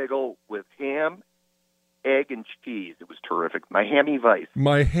sourdough bagel with ham, egg, and cheese. It was terrific. Miami Vice.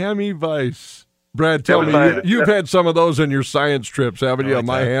 Brad, tell me, you've had some of those on your science trips, haven't you?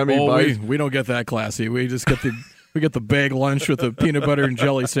 Miami Vice. We don't get that classy. We just get the bag lunch with a peanut butter and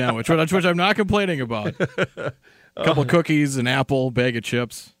jelly sandwich, which I'm not complaining about. A couple cookies, an apple, bag of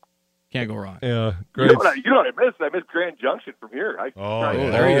chips. Can't go wrong. Yeah, great. You know what I missed? I missed Grand Junction from here.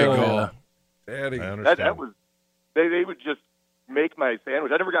 There you go. Daddy. That was they would just make my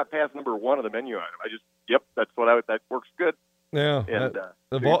sandwich. I never got past number 1 of the menu item. That works good. Yeah. And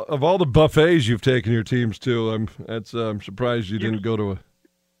of all the buffets you've taken your teams to, I'm surprised you didn't go to a.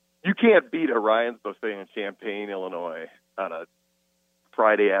 You can't beat a Ryan's Buffet in Champaign, Illinois, on a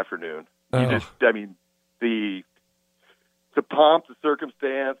Friday afternoon. The pomp, the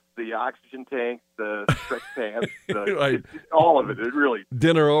circumstance, the oxygen tank, the stretch pants, right. All of it. It really.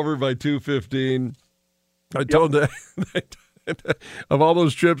 Dinner over by 2:15. I told that of all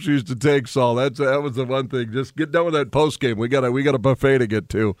those trips we used to take, Saul. That was the one thing. Just get done with that post game. We got a buffet to get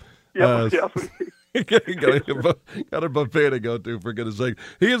to. Yep. Got a buffet to go to, for goodness sake.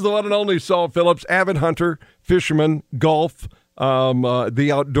 He is the one and only Saul Phillips, avid hunter, fisherman, golf,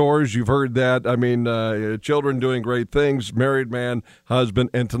 the outdoors. You've heard that. I mean, children doing great things, married man, husband,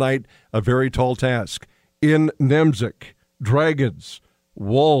 and tonight a very tall task in Nemzik. Dragons,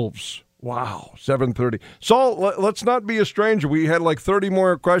 Wolves. Wow, 7:30. Saul, let's not be a stranger. We had like 30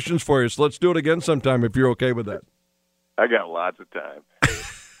 more questions for you, so let's do it again sometime if you're okay with that. I got lots of time.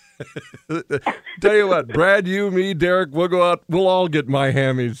 Tell you what, Brad, you, me, Derek, we'll go out. We'll all get my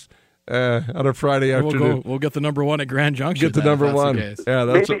hammies on a Friday afternoon. We'll get the number one at Grand Junction. Get the number one. Yeah,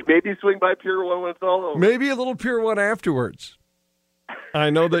 maybe swing by Pier 1 when it's all over. Maybe a little Pier 1 afterwards. I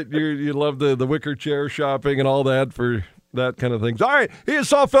know that you love the wicker chair shopping and all that for that kind of things. All right, he is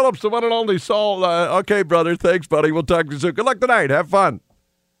Saul Phillips, the one and only Saul. Okay, brother, thanks, buddy. We'll talk to you soon. Good luck tonight. Have fun.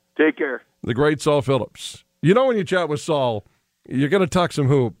 Take care. The great Saul Phillips. You know when you chat with Saul, you're going to talk some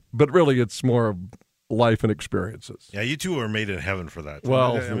hoop, but really it's more of life and experiences. Yeah, you two are made in heaven for that.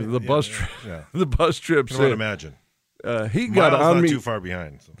 Well, the bus trips. I can imagine. He got Miles on not me. Too far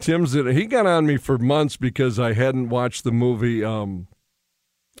behind. So. He got on me for months because I hadn't watched the movie.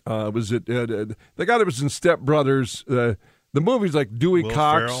 Was it the guy that was in Step Brothers? The movie's like Dewey Will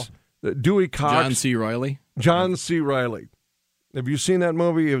Cox. Dewey Cox. John C. Reilly. John C. Reilly. Have you seen that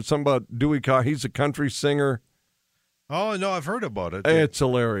movie? It was something about Dewey Cox. He's a country singer. Oh, no, I've heard about it. It's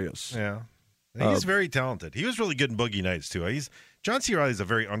hilarious. Yeah. He's very talented. He was really good in Boogie Nights, too. John C. Reilly's a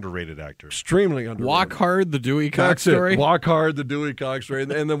very underrated actor. Extremely underrated. Walk Hard, the Dewey Cox That's story. It. Walk Hard, the Dewey Cox story.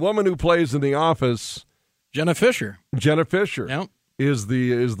 And the woman who plays in The Office, Jenna Fisher. Yep. is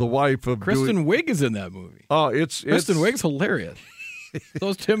the wife of Kristen Wiig is in that movie. Oh, Kristen Wiig's hilarious.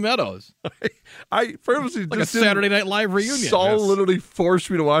 Those Tim Meadows. I purposely like just a Saturday Night Live reunion. Saul literally forced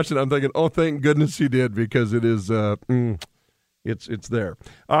me to watch it. I'm thinking, oh, thank goodness he did, because it is it's there.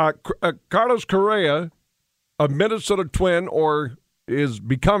 Carlos Correa, a Minnesota Twin, or is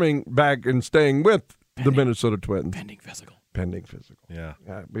becoming back and staying with the Minnesota Twins. Pending physical. Yeah.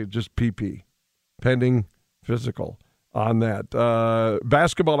 Just PP. Pending physical on that.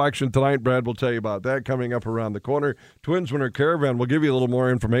 Basketball action tonight. Brad will tell you about that coming up around the corner. Twins Winter Caravan. We'll give you a little more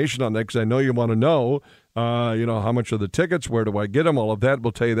information on that because I know you want to know, how much are the tickets, where do I get them, all of that.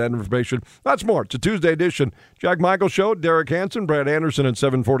 We'll tell you that information. That's more. It's a Tuesday edition. Jack Michael Show, Derek Hansen, Brad Anderson at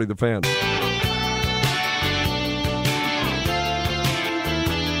 740 The Fan.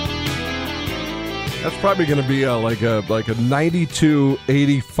 That's probably going to be like a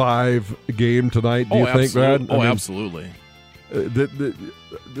 92-85 game tonight. Do you think, Brad? Absolutely. The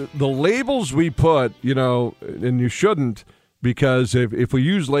labels we put, and you shouldn't, because if we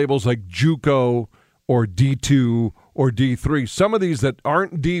use labels like JUCO or D2 or D3, some of these that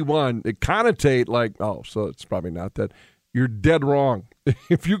aren't D1, it connotate like, so it's probably not that. You're dead wrong.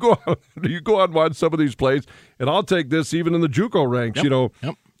 If you go out and watch some of these plays, and I'll take this even in the JUCO ranks, Yep.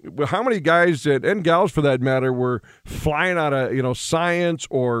 How many guys and gals, for that matter, were flying out of Science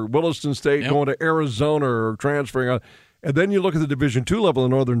or Williston State, going to Arizona or transferring out, and then you look at the Division II level in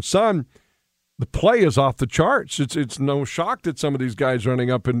Northern Sun, the play is off the charts. It's no shock that some of these guys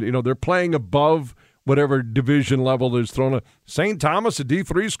running up and they're playing above whatever division level is thrown. St. Thomas, a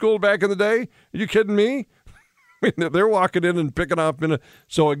D3 school back in the day. Are you kidding me? I mean, they're walking in and picking off.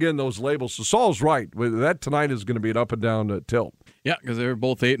 So, again, those labels. So, Saul's right. That tonight is going to be an up and down tilt. Yeah, because they're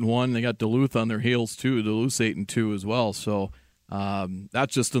both 8-1. They got Duluth on their heels, too. Duluth's 8-2 as well. So,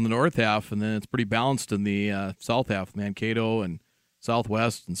 that's just in the north half, and then it's pretty balanced in the south half. Mankato and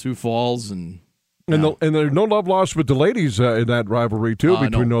Southwest and Sioux Falls. And there's no love lost with the ladies in that rivalry, too,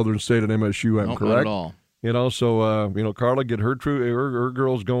 between Northern State and MSU, I'm correct? Not at all. So, Carla, get her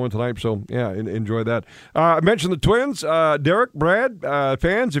girls going tonight. So, yeah, enjoy that. I mentioned the Twins. Derek, Brad,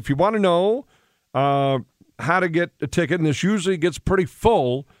 fans, if you want to know how to get a ticket, and this usually gets pretty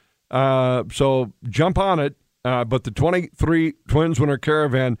full, so jump on it. But the 23 Twins Winter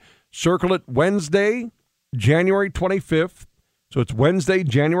Caravan, circle it Wednesday, January 25th, So it's Wednesday,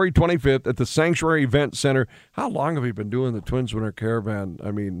 January 25th at the Sanctuary Event Center. How long have we been doing the Twins Winter Caravan?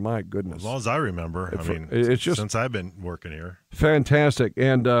 I mean, my goodness. As long as I remember. It's just since I've been working here. Fantastic.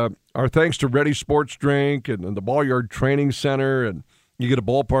 And our thanks to Ready Sports Drink and the Ball Yard Training Center. And you get a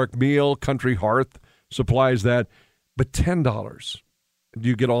ballpark meal. Country Hearth supplies that. But $10,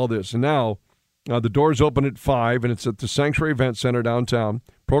 you get all this. And now the doors open at 5, and it's at the Sanctuary Event Center downtown.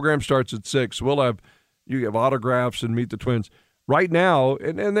 Program starts at 6. You have autographs and meet the Twins. Right now,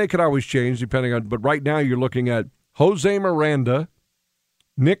 and they could always change depending on, but right now you're looking at Jose Miranda,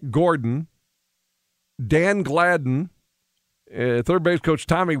 Nick Gordon, Dan Gladden, third base coach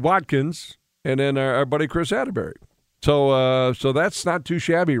Tommy Watkins, and then our buddy Chris Atterbury. So that's not too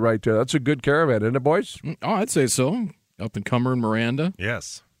shabby right there. That's a good caravan, isn't it, boys? Oh, I'd say so. Up and comer and Miranda.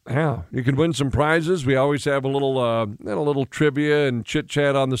 Yes. Yeah, you can win some prizes. We always have a little trivia and chit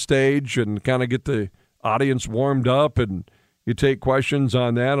chat on the stage, and kind of get the audience warmed up, and you take questions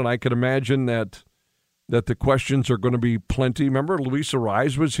on that. And I can imagine that the questions are going to be plenty. Remember, Luis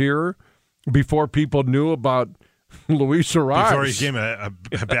Arraez was here before people knew about Luis Arraez. Before he became a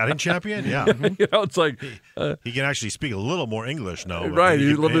batting champion? Yeah. It's like he can actually speak a little more English now. Right,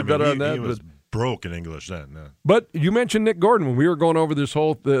 he's a little bit better on that. He was broke in English then. Yeah. But you mentioned Nick Gordon when we were going over this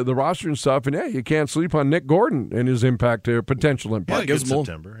whole the roster and stuff, and you can't sleep on Nick Gordon and his impact, potential impact. Yeah,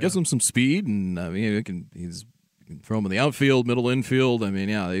 gives him some speed, and you can throw him in the outfield, middle infield. I mean,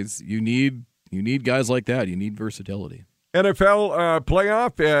 you need guys like that. You need versatility. NFL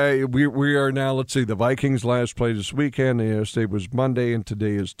playoff. We are now. Let's see. The Vikings last played this weekend. Yesterday was Monday, and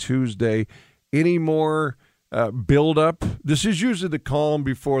today is Tuesday. Any more build up? This is usually the calm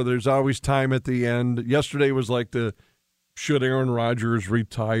before. There's always time at the end. Yesterday was like should Aaron Rodgers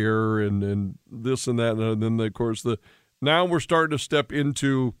retire and this and that, and then of course now we're starting to step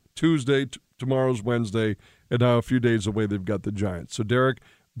into Tuesday. Tomorrow's Wednesday, and now a few days away they've got the Giants. So Derek,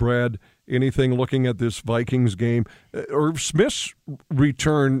 Brad, anything looking at this Vikings game or Smith's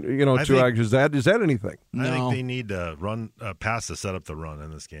return? Is that anything? I think they need to run pass to set up the run in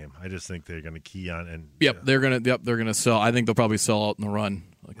this game. I just think they're going to key on and. They're going to sell. I think they'll probably sell out in the run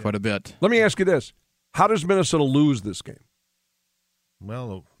quite a bit. Let me ask you this: how does Minnesota lose this game?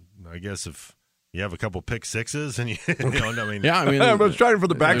 Well, I guess if you have a couple pick sixes and I was trying for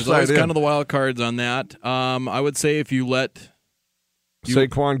the backside. There's kind of the wild cards on that. I would say if you let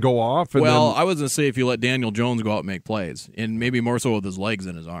Saquon go off. I was going to say if you let Daniel Jones go out and make plays, and maybe more so with his legs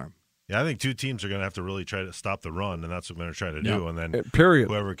and his arm. Yeah, I think two teams are going to have to really try to stop the run, and that's what we're going to try to do. And then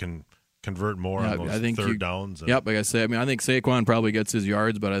whoever can convert more on those third downs. Like I say, I think Saquon probably gets his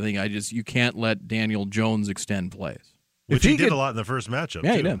yards, but I think you can't let Daniel Jones extend plays. Which he did a lot in the first matchup.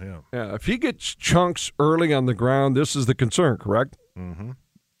 Yeah, too. He did. Yeah, if he gets chunks early on the ground, this is the concern, correct? Mm-hmm.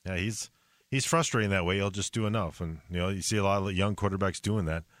 Yeah, he's frustrating that way. He'll just do enough, and you see a lot of young quarterbacks doing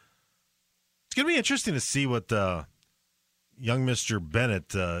that. It's going to be interesting to see what young Mr.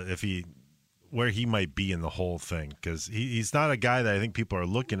 Bennett, where he might be in the whole thing, because he's not a guy that I think people are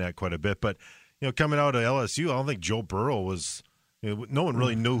looking at quite a bit. But coming out of LSU, I don't think Joe Burrow was. No one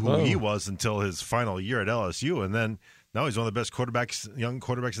really knew who he was until his final year at LSU, and then. Now he's one of the best young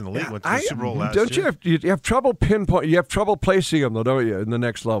quarterbacks in the league. Went to the Super Bowl last year. You have trouble you have trouble placing him, though, don't you, in the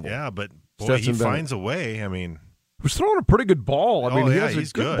next level? Yeah, but boy, he finds a way. I mean, he was throwing a pretty good ball. He's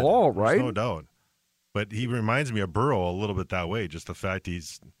a good ball, right? There's no doubt. But he reminds me of Burrow a little bit that way. Just the fact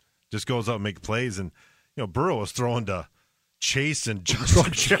he's just goes out and makes plays, and Burrow was throwing to Chase and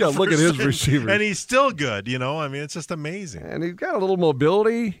Justin Jefferson. Look at his receivers, and he's still good. It's just amazing. And he's got a little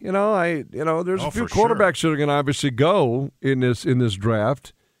mobility. There's a few quarterbacks that are going to obviously go in this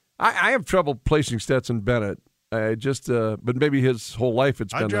draft. I have trouble placing Stetson Bennett. But maybe his whole life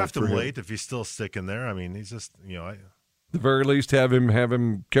it's been. I draft him late if he's still sticking there. I mean, he's just the very least have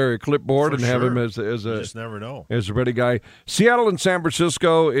him carry a clipboard and have him as a just never know as a ready guy. Seattle and San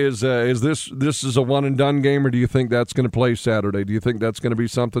Francisco is this a one and done game, or do you think that's going to play Saturday? Do you think that's going to be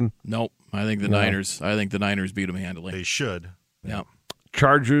something? Nope. I think the Niners. I think the Niners beat them handily. They should. Yeah.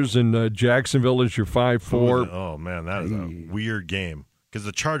 Chargers and Jacksonville is your 5-4. Oh man, that is a weird game because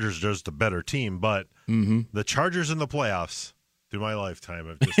the Chargers are just a better team, but the Chargers in the playoffs. Through my lifetime,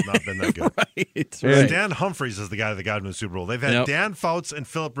 have just not been that good. Right. Stan Humphries is the guy that got him the Super Bowl. They've had Dan Fouts and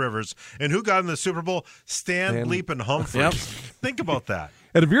Phillip Rivers. And who got him the Super Bowl? Stan Bleepin' Humphries. Yep. Think about that.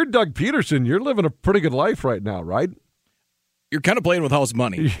 And if you're Doug Peterson, you're living a pretty good life right now, right? You're kind of playing with house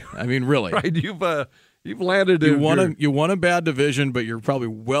money. I mean, really. Right. You've landed you won a bad division, but you're probably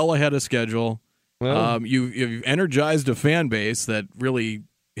well ahead of schedule. Well, you've energized a fan base that really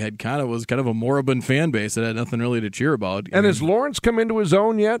was kind of a moribund fan base that had nothing really to cheer about. And has Lawrence come into his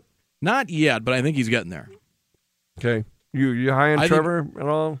own yet? Not yet, but I think he's getting there. Okay. You high on Trevor at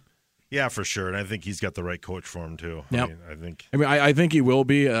all? Yeah, for sure, and I think he's got the right coach for him too. Yep. I think he will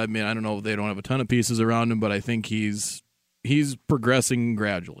be. I mean, I don't know. They don't have a ton of pieces around him, but I think he's progressing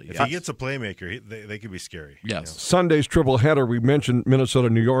gradually. If he gets a playmaker, they could be scary. Yes. Sunday's triple header. We mentioned Minnesota,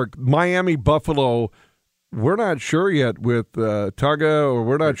 New York, Miami, Buffalo. We're not sure yet with Targa, or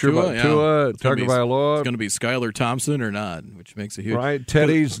we're not sure about Tua, Tagovailoa. It's going to be Skylar Thompson or not, which makes a huge right.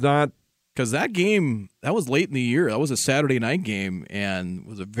 Teddy's not. Because that game, that was late in the year. That was a Saturday night game and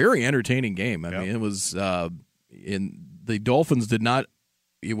was a very entertaining game. I mean, it was the Dolphins did not,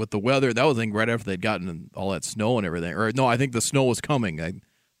 with the weather, that was I think right after they'd gotten all that snow and everything. Or no, I think the snow was coming.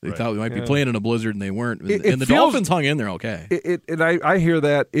 They thought we might be playing in a blizzard, and they weren't. And the Dolphins hung in there okay. And I hear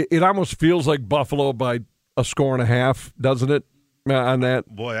that. It almost feels like Buffalo by a score and a half, doesn't it, on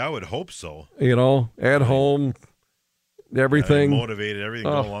that? Boy, I would hope so. At home. Everything motivated, everything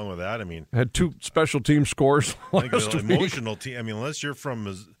going along with that. I mean, had 2 special team scores. Emotional team. I mean, unless you're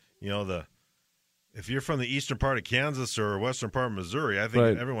from, if you're from the eastern part of Kansas or western part of Missouri, I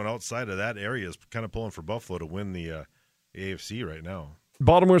think everyone outside of that area is kind of pulling for Buffalo to win the AFC right now.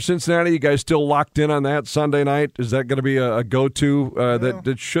 Baltimore, Cincinnati. You guys still locked in on that Sunday night? Is that going to be a go-to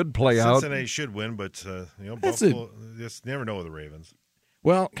that should play out? Cincinnati should win, but Buffalo. Just never know with the Ravens.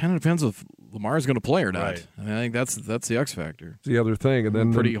 Well, kind of depends if Lamar's going to play or not. Right. I mean, I think that's the X factor. It's the other thing, and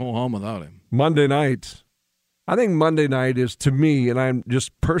then pretty ho-hum without him. Monday night. I think Monday night is, to me, and I'm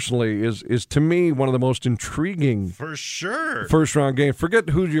just personally, is to me one of the most intriguing for sure first-round games. Forget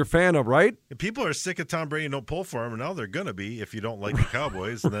who you're a fan of, right? People are sick of Tom Brady and don't pull for him, and now they're going to be if you don't like the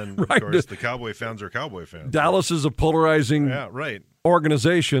Cowboys. And then, of course, the Cowboy fans are Cowboy fans. Dallas is a polarizing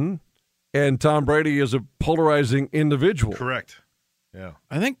organization, and Tom Brady is a polarizing individual. Correct. Yeah.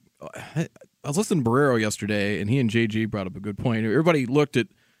 I think I was listening to Barrero yesterday, and he and JG brought up a good point. Everybody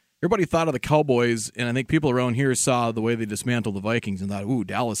thought of the Cowboys, and I think people around here saw the way they dismantled the Vikings and thought, "Ooh,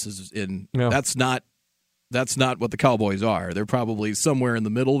 Dallas is in." Yeah. That's not what the Cowboys are. They're probably somewhere in the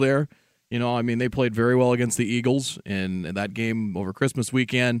middle there. I mean, they played very well against the Eagles in that game over Christmas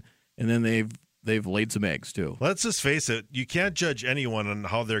weekend, and then they've laid some eggs too. Let's just face it, you can't judge anyone on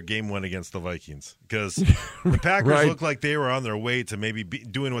how their game went against the Vikings because the Packers looked like they were on their way to maybe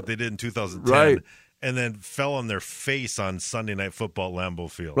doing what they did in 2010. And then fell on their face on Sunday Night Football at Lambeau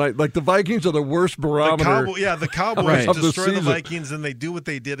Field. Right, like the Vikings are the worst barometer. The Cowboys destroy the Vikings, and they do what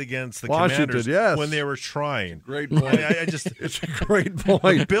they did against the Commanders when they were trying. Great point. It's a great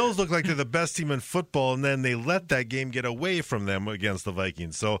point. The Bills look like they're the best team in football, and then they let that game get away from them against the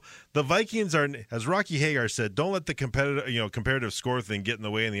Vikings. So the Vikings are, as Rocky Hagar said, don't let the comparative score thing get in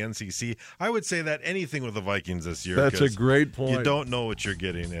the way in the NCC. I would say that anything with the Vikings this year. That's a great point. You don't know what you're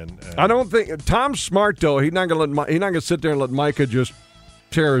getting, and I don't think Tom's smart though. He's not going to sit there and let Micah just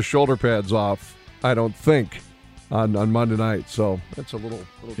tear his shoulder pads off. I don't think on Monday night. So that's a little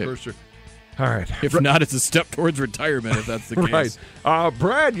closer. All right. If not, it's a step towards retirement. If that's the case. Right.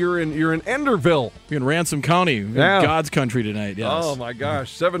 Brad, you're in Enderville. You're in Ransom County, God's country tonight. Yes. Oh my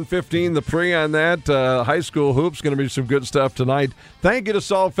gosh, 7:15. The pre on that high school hoops. Going to be some good stuff tonight. Thank you to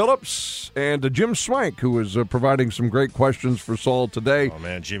Saul Phillips and to Jim Swank, who was providing some great questions for Saul today. Oh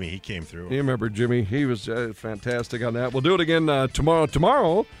man, Jimmy, he came through. You remember Jimmy? He was fantastic on that. We'll do it again tomorrow.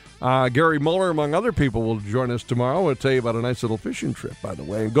 Tomorrow. Gary Muller, among other people, will join us tomorrow. We'll tell you about a nice little fishing trip, by the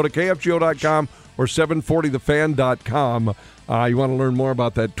way. And go to KFGO.com or 740thefan.com. You want to learn more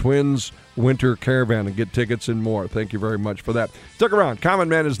about that Twins Winter Caravan and get tickets and more. Thank you very much for that. Stick around. Common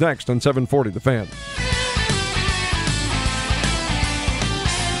Man is next on 740 The Fan.